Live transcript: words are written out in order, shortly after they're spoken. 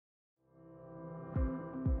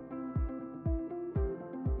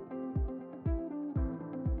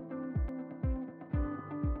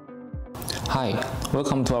Hi,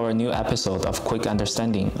 welcome to our new episode of Quick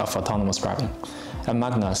Understanding of Autonomous Driving. I'm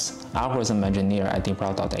Magnus, algorithm engineer at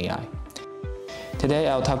deepral.ai. Today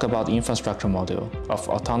I'll talk about the infrastructure module of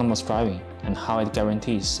autonomous driving and how it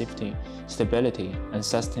guarantees safety, stability, and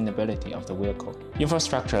sustainability of the vehicle.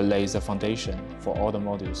 Infrastructure lays the foundation for all the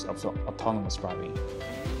modules of the autonomous driving.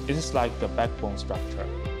 It is like the backbone structure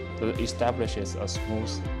that establishes a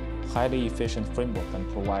smooth, highly efficient framework and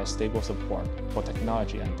provides stable support for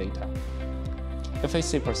technology and data.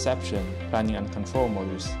 FAC perception, planning, and control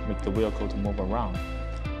modules make the vehicle to move around.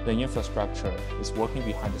 The infrastructure is working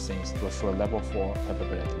behind the scenes to assure level 4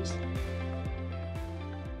 capabilities.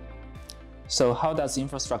 So how does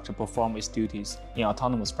infrastructure perform its duties in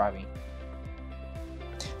autonomous driving?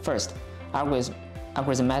 First,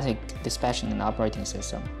 algorithmic dispatching and operating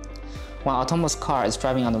system. When an autonomous car is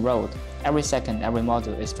driving on the road, every second every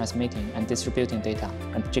module is transmitting and distributing data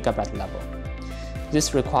at gigabyte level.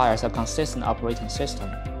 This requires a consistent operating system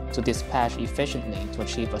to dispatch efficiently to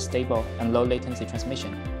achieve a stable and low latency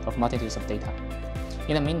transmission of multitudes of data.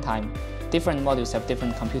 In the meantime, different modules have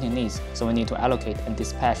different computing needs, so we need to allocate and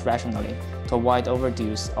dispatch rationally to avoid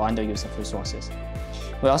overuse or underuse of resources.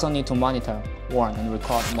 We also need to monitor, warn, and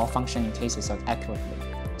record malfunctioning cases accurately.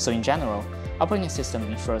 So in general, operating system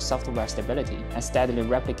ensures software stability and steadily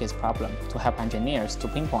replicates problems to help engineers to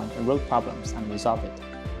pinpoint road problems and resolve it.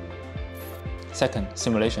 Second,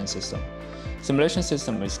 simulation system. Simulation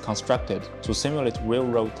system is constructed to simulate real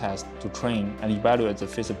road tests to train and evaluate the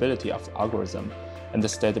feasibility of the algorithm and the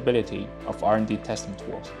stability of R&D testing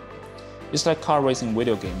tools. It's like car racing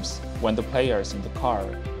video games when the players in the car,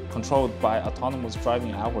 controlled by autonomous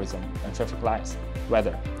driving algorithm and traffic lights,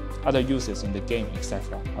 weather, other uses in the game,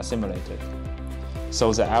 etc., are simulated.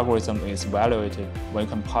 So the algorithm is evaluated when it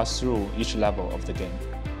can pass through each level of the game.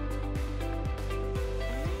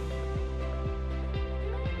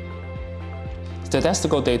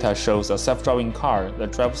 Statistical data shows a self-driving car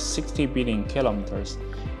that drives 60 billion kilometers,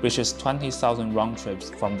 which is 20,000 round trips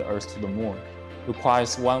from the Earth to the Moon,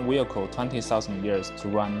 requires one vehicle 20,000 years to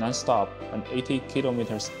run non-stop at 80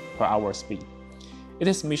 kilometers per hour speed. It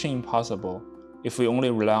is mission impossible if we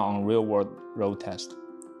only rely on real-world road tests.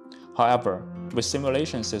 However, with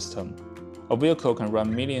simulation system, a vehicle can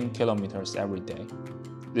run million kilometers every day.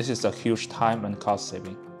 This is a huge time and cost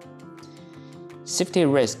saving. Safety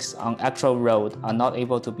risks on actual road are not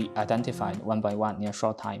able to be identified one by one in a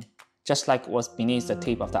short time, just like what's beneath the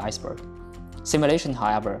tip of the iceberg. Simulation,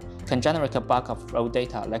 however, can generate a bulk of road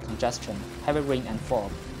data like congestion, heavy rain and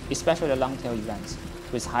fog, especially long-tail events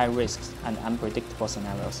with high risks and unpredictable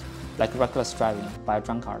scenarios, like reckless driving by a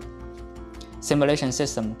drunkard. Simulation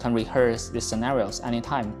system can rehearse these scenarios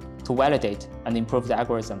anytime to validate and improve the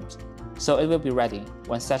algorithms, so it will be ready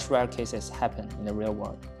when such rare cases happen in the real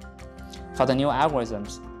world. For the new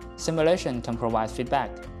algorithms, simulation can provide feedback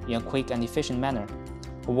in a quick and efficient manner,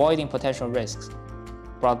 avoiding potential risks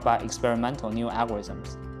brought by experimental new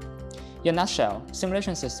algorithms. In a nutshell,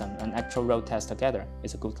 simulation system and actual road test together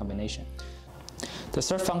is a good combination. The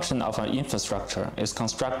third function of an infrastructure is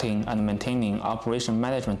constructing and maintaining operation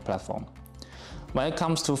management platform. When it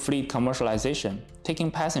comes to fleet commercialization,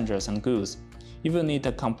 taking passengers and goods, you will need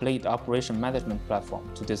a complete operation management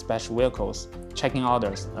platform to dispatch vehicles, checking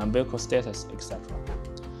orders, and vehicle status, etc.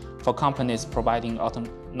 For companies providing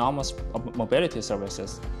autonomous mobility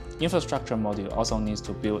services, infrastructure module also needs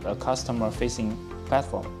to build a customer-facing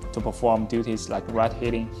platform to perform duties like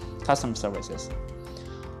ride-hailing, customer services.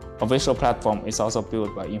 A visual platform is also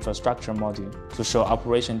built by infrastructure module to show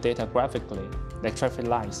operation data graphically, like traffic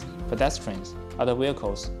lights, pedestrians, other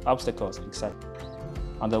vehicles, obstacles, etc.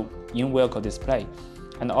 on the in-vehicle display,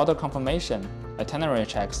 and order confirmation, itinerary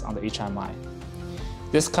checks on the HMI.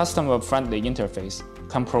 This customer-friendly interface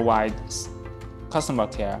can provide customer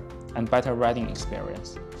care and better riding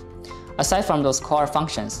experience. Aside from those core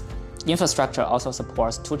functions, infrastructure also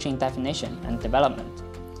supports toolchain definition and development,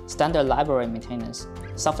 standard library maintenance,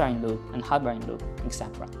 software in loop and hardware in loop,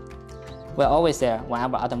 etc. We're always there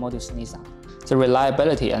whenever other modules need them. The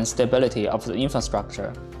reliability and stability of the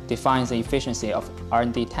infrastructure defines the efficiency of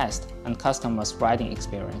R&D tests and customers' riding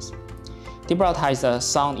experience. deepral has a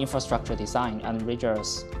sound infrastructure design and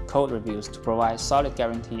rigorous code reviews to provide solid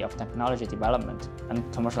guarantee of technology development and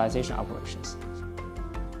commercialization operations.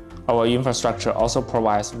 Our infrastructure also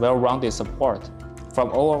provides well-rounded support from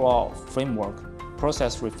overall framework,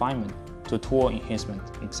 process refinement, to tool enhancement,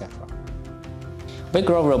 etc. We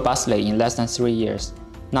grow robustly in less than 3 years,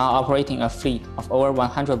 now operating a fleet of over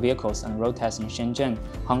 100 vehicles and road tests in Shenzhen,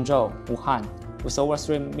 Hangzhou, Wuhan, with over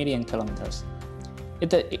 3 million kilometers.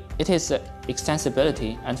 It is the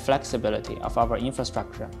extensibility and flexibility of our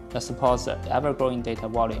infrastructure that supports the ever-growing data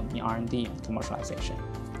volume in R&D and commercialization.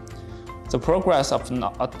 The progress of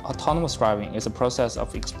autonomous driving is a process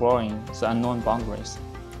of exploring the unknown boundaries.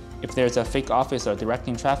 If there is a fake officer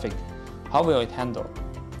directing traffic, how will it handle?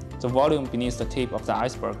 The volume beneath the tip of the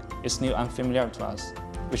iceberg is new and familiar to us,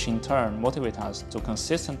 which in turn motivates us to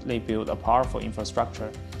consistently build a powerful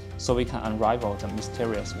infrastructure so we can unravel the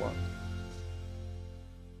mysterious world.